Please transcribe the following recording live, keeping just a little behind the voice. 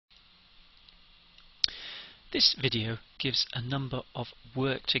This video gives a number of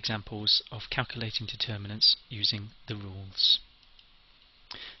worked examples of calculating determinants using the rules.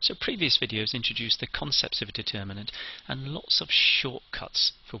 So previous videos introduced the concepts of a determinant and lots of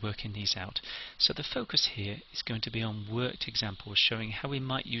shortcuts for working these out. So the focus here is going to be on worked examples showing how we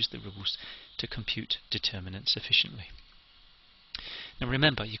might use the rules to compute determinants efficiently. Now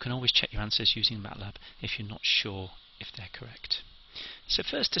remember, you can always check your answers using MATLAB if you're not sure if they're correct. So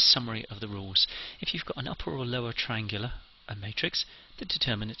first, a summary of the rules. If you've got an upper or lower triangular, a matrix, the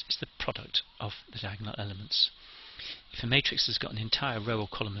determinant is the product of the diagonal elements. If a matrix has got an entire row or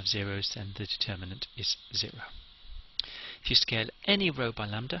column of zeros, then the determinant is 0. If you scale any row by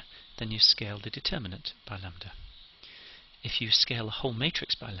lambda, then you scale the determinant by lambda. If you scale a whole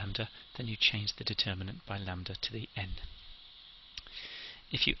matrix by lambda, then you change the determinant by lambda to the n.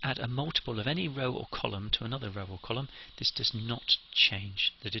 If you add a multiple of any row or column to another row or column, this does not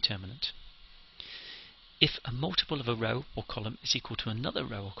change the determinant. If a multiple of a row or column is equal to another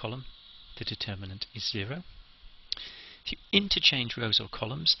row or column, the determinant is 0. If you interchange rows or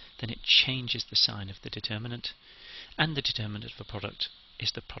columns, then it changes the sign of the determinant, and the determinant of a product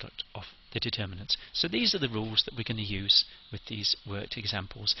is the product of the determinants. So these are the rules that we're going to use with these worked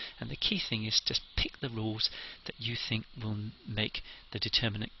examples, and the key thing is to pick the rules that you think will make the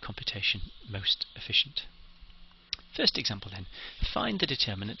determinant computation most efficient. First example then, find the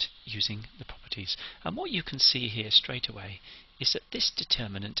determinant using the properties. And what you can see here straight away is that this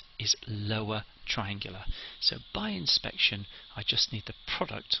determinant is lower triangular. So by inspection, I just need the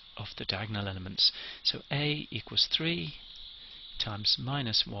product of the diagonal elements. So A equals 3 times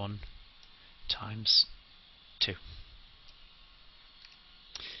minus 1 times 2.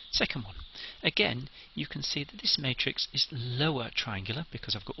 Second one, again you can see that this matrix is lower triangular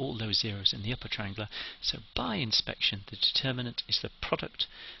because I've got all those zeros in the upper triangular, so by inspection the determinant is the product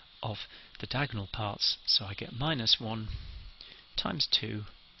of the diagonal parts, so I get minus 1 times 2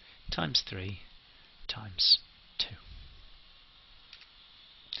 times 3 times 2.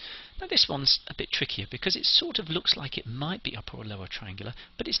 Now this one's a bit trickier because it sort of looks like it might be upper or lower triangular,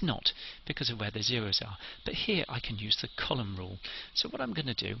 but it's not because of where the zeros are. But here I can use the column rule. So what I'm going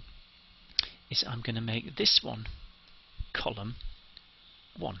to do is I'm going to make this one column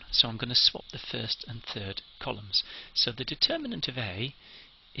 1. So I'm going to swap the first and third columns. So the determinant of A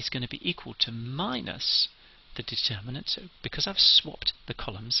is going to be equal to minus the determinant. So because I've swapped the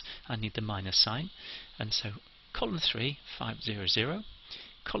columns, I need the minus sign. And so column 3, 5, 0, 0.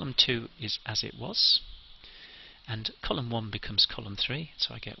 Column 2 is as it was, and column 1 becomes column 3,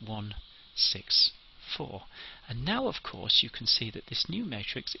 so I get 1, 6, 4. And now of course you can see that this new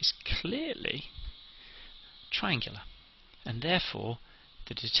matrix is clearly triangular, and therefore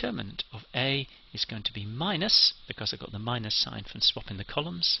the determinant of A is going to be minus, because I've got the minus sign from swapping the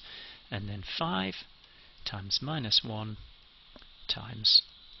columns, and then 5 times minus 1 times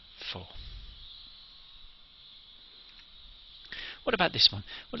 4. What about this one?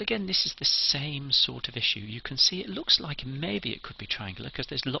 Well, again, this is the same sort of issue. You can see it looks like maybe it could be triangular because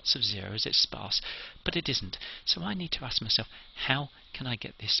there's lots of zeros, it's sparse, but it isn't. So I need to ask myself, how can I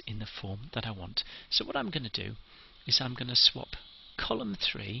get this in the form that I want? So what I'm going to do is I'm going to swap column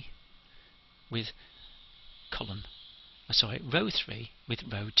 3 with row 3 with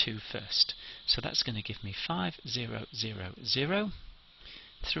row 2 first. So that's going to give me 5, 0, 0, 0,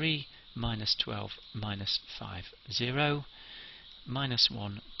 3 minus 12 minus 5, 0, minus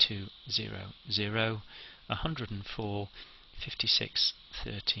 1, 2, 0, 0, 104, 56,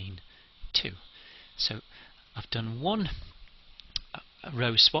 13, 2. So I've done one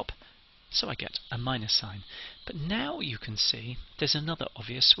row swap, so I get a minus sign. But now you can see there's another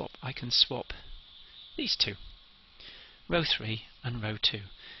obvious swap. I can swap these two, row 3 and row 2.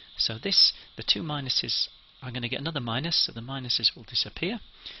 So the two minuses, I'm going to get another minus, so the minuses will disappear.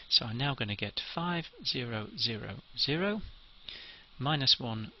 So I'm now going to get 5, 0, 0, 0, minus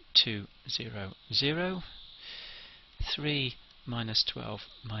 1, 2, 0, 0, 3 minus 12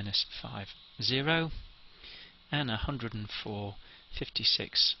 minus 5, 0, and 104,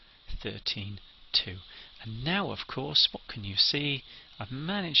 56, 13, 2. And now of course, what can you see? I've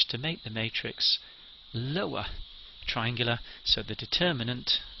managed to make the matrix lower triangular, so the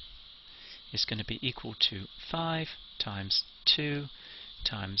determinant is going to be equal to 5 times 2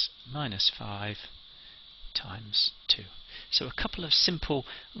 times minus 5 times 2. So a couple of simple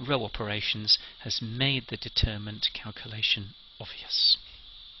row operations has made the determinant calculation obvious.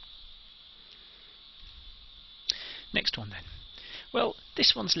 Next one then. Well,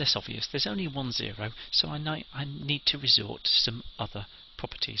 this one's less obvious. There's only one zero, so I need to resort to some other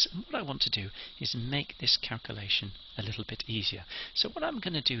properties, and what I want to do is make this calculation a little bit easier. So what I'm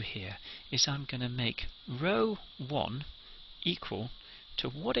going to do here is I'm going to make row 1 equal to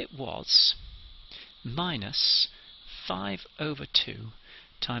what it was minus 5/2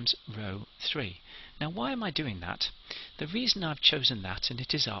 times row 3. Now why am I doing that? The reason I've chosen that, and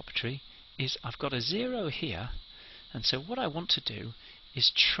it is arbitrary, is I've got a 0 here, and so what I want to do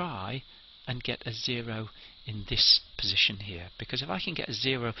is try and get a 0 in this position here, because if I can get a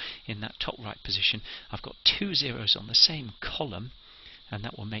 0 in that top right position, I've got 2 zeros on the same column, and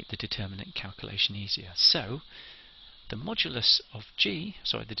that will make the determinant calculation easier. So the modulus of g,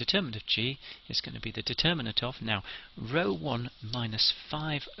 the determinant of g is going to be the determinant of, now, row 1 minus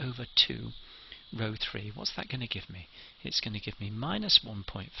 5/2 row 3. What's that going to give me? It's going to give me minus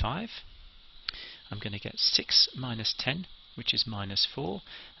 1.5. I'm going to get 6 minus 10, which is minus 4,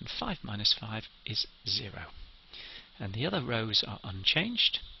 and 5 minus 5 is 0. And the other rows are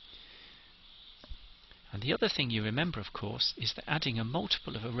unchanged. And the other thing you remember, of course, is that adding a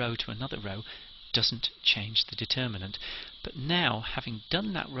multiple of a row to another row doesn't change the determinant. But now, having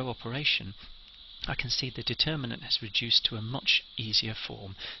done that row operation, I can see the determinant has reduced to a much easier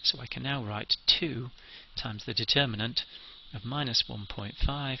form. So I can now write 2 times the determinant of minus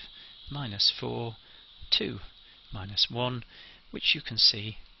 1.5 minus 4, 2 minus 1, which you can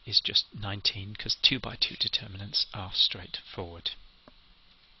see is just 19, because 2x2 determinants are straightforward.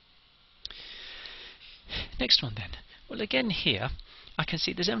 Next one then. Well, again here I can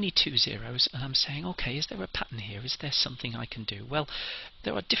see there's only 2 zeros, and I'm saying, okay, is there a pattern here? Is there something I can do? Well,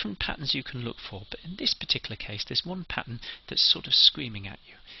 there are different patterns you can look for, but in this particular case there's one pattern that's sort of screaming at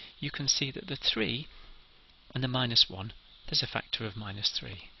you. You can see that the 3 and the minus 1, there's a factor of minus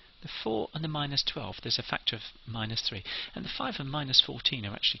 3. The 4 and the minus 12, there's a factor of minus 3. And the 5 and minus 14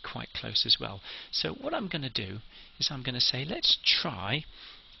 are actually quite close as well. So what I'm going to do is I'm going to say, let's try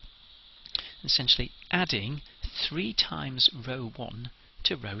essentially adding 3 times row 1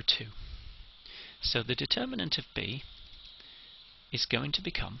 to row 2. So the determinant of b is going to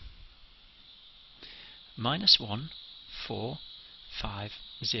become minus 1, 4, 5,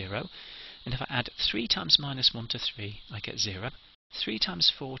 0. And if I add 3 times minus 1 to 3, I get 0. 3 times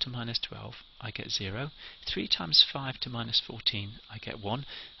 4 to minus 12, I get 0. 3 times 5 to minus 14, I get 1.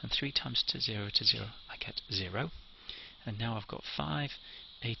 And 3 times 0 to 0, I get 0. And now I've got 5,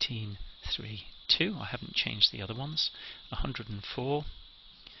 18, 3, 2. I haven't changed the other ones. 104,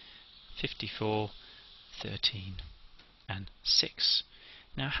 54, 13, and 6.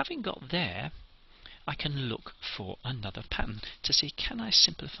 Now, having got there, I can look for another pattern to see, can I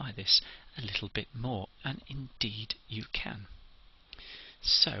simplify this a little bit more? And indeed you can.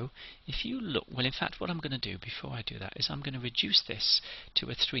 So if you look, well, in fact what I'm going to do before I do that is I'm going to reduce this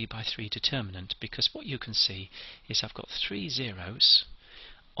to a 3x3 determinant, because what you can see is I've got 3 zeros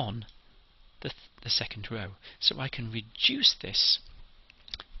on the second row. So I can reduce this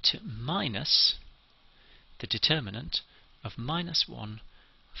to minus the determinant of minus 1,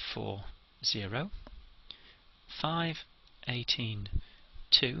 4, 0, 5, 18,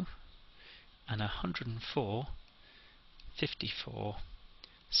 2, and 104, 54,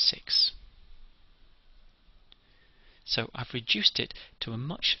 6. So I've reduced it to a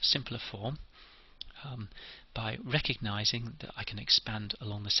much simpler form by recognizing that I can expand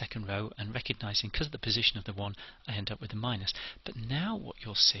along the second row, and recognizing because of the position of the 1 I end up with a minus. But now what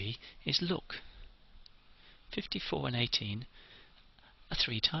you'll see is, look, 54 and 18 are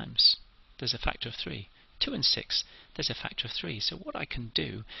 3 times. There's a factor of 3. 2 and 6, there's a factor of 3. So what I can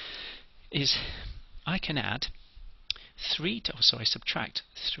do is I can subtract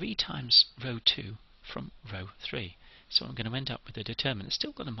 3 times row 2 from row 3. So I'm going to end up with a determinant. It's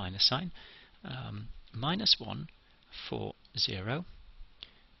still got a minus sign. Minus 1, 4, 0,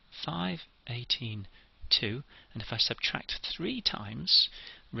 5, 18, 2. And if I subtract 3 times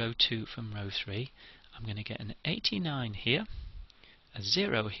row 2 from row 3, I'm going to get an 89 here, a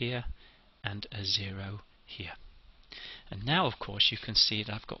 0 here, and a 0 here. And now, of course, you can see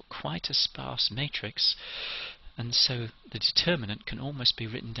that I've got quite a sparse matrix, and so the determinant can almost be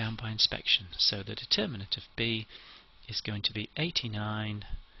written down by inspection. So the determinant of b is going to be 89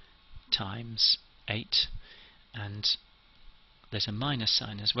 times 8, and there's a minus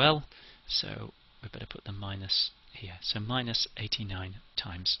sign as well, so we better put the minus here. So minus 89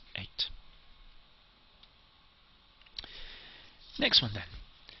 times 8. Next one then.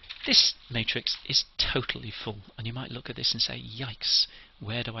 This matrix is totally full, and you might look at this and say, yikes,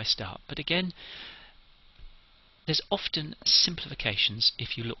 where do I start? But again, there's often simplifications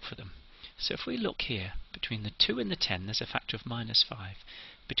if you look for them. So if we look here, between the 2 and the 10 there's a factor of minus 5.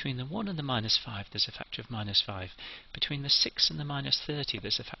 Between the 1 and the minus 5 there's a factor of minus 5. Between the 6 and the minus 30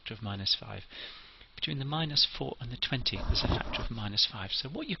 there's a factor of minus 5. Between the minus 4 and the 20 there's a factor of minus 5. So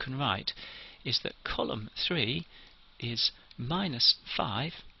what you can write is that column 3 is minus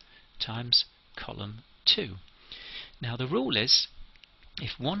 5 times column 2. Now the rule is,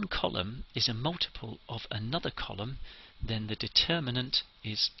 if one column is a multiple of another column, then the determinant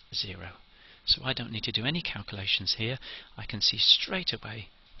is 0. So I don't need to do any calculations here. I can see straight away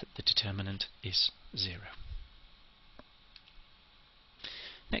that the determinant is 0.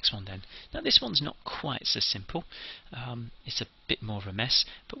 Next one then. Now this one's not quite so simple. It's a bit more of a mess,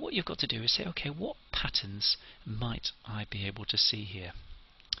 but what you've got to do is say, okay, what patterns might I be able to see here?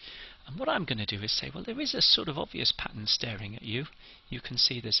 And what I'm going to do is say, well, there is a sort of obvious pattern staring at you. You can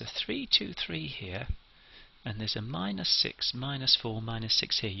see there's a 3, 2, 3 here, and there's a minus 6, minus 4, minus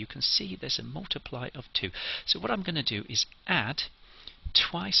 6 here. You can see there's a multiply of 2. So what I'm going to do is add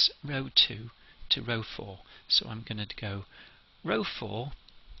twice row 2 to row 4. So I'm going to go row 4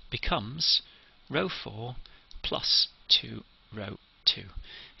 becomes row 4 plus 2 row 2.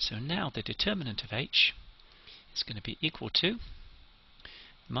 So now the determinant of h is going to be equal to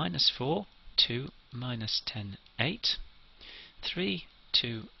minus 4, 2, minus 10, 8, 3,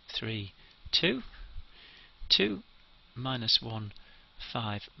 2, 3, 2, 2, minus 1,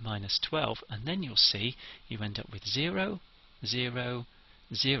 5, minus 12, and then you'll see you end up with 0, 0,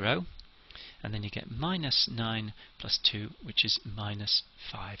 0, and then you get minus 9 plus 2, which is minus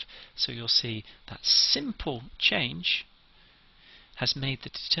 5. So you'll see that simple change has made the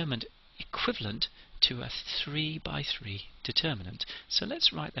determinant equivalent to a 3 by 3 determinant. So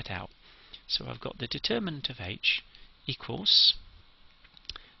let's write that out. So I've got the determinant of h equals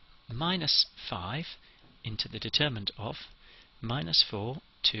minus 5 into the determinant of minus 4,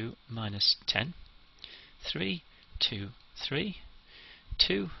 2, minus 10, 3, 2, 3,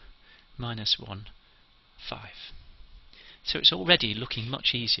 2, minus 1, 5. So it's already looking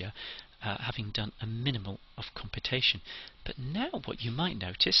much easier, having done a minimal of computation. But now what you might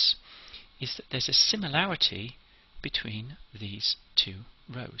notice is that there's a similarity between these two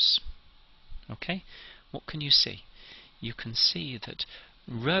rows. Okay, what can you see? You can see that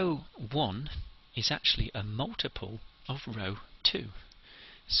row 1 is actually a multiple of row 2.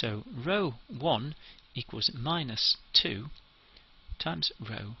 So row 1 equals minus 2 times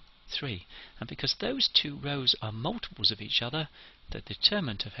row 3. And because those two rows are multiples of each other, the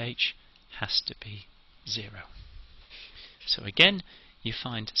determinant of h has to be 0. So again, you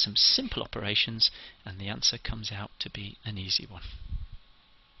find some simple operations and the answer comes out to be an easy one.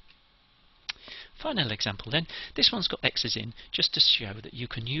 Final example then. This one's got x's in just to show that you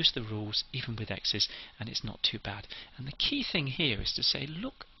can use the rules even with x's and it's not too bad. And the key thing here is to say,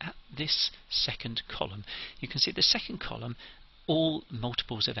 look at this second column. You can see the second column, all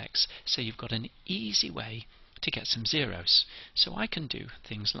multiples of x. So you've got an easy way to get some zeros. So I can do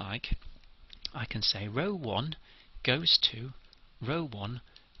things like, I can say row 1 goes to row 1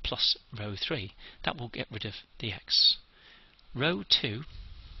 plus row 3. That will get rid of the x. Row 2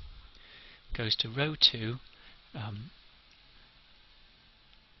 goes to row 2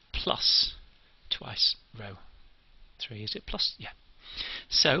 plus twice row 3. Is it plus? Yeah.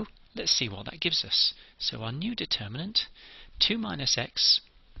 So let's see what that gives us. So our new determinant, 2 minus x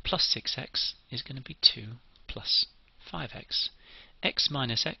plus 6x, is going to be 2 plus 5x. X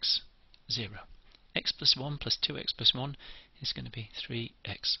minus x, 0. X plus 1 plus 2x plus 1 is going to be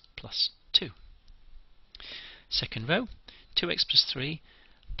 3x plus 2. Second row, 2x plus 3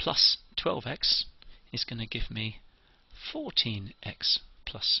 plus 12x is going to give me 14x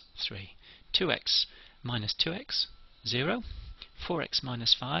plus 3. 2x minus 2x, 0. 4x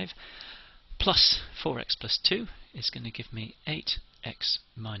minus 5 plus 4x plus 2 is going to give me 8x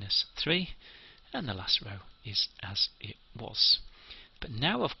minus 3. And the last row is as it was. But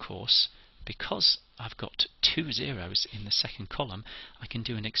now, of course, because I've got two zeros in the second column, I can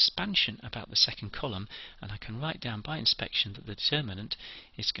do an expansion about the second column, and I can write down by inspection that the determinant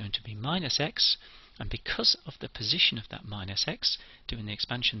is going to be minus x, and because of the position of that minus x, doing the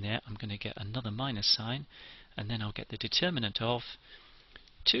expansion there, I'm going to get another minus sign, and then I'll get the determinant of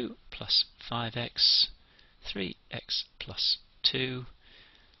 2 plus 5x, 3x plus 2,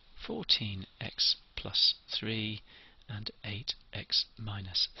 14x plus 3, and 8x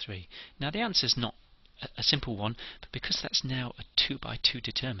minus 3. Now the answer is not a simple one, but because that's now a 2 by 2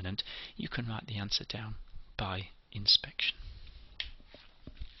 determinant, you can write the answer down by inspection.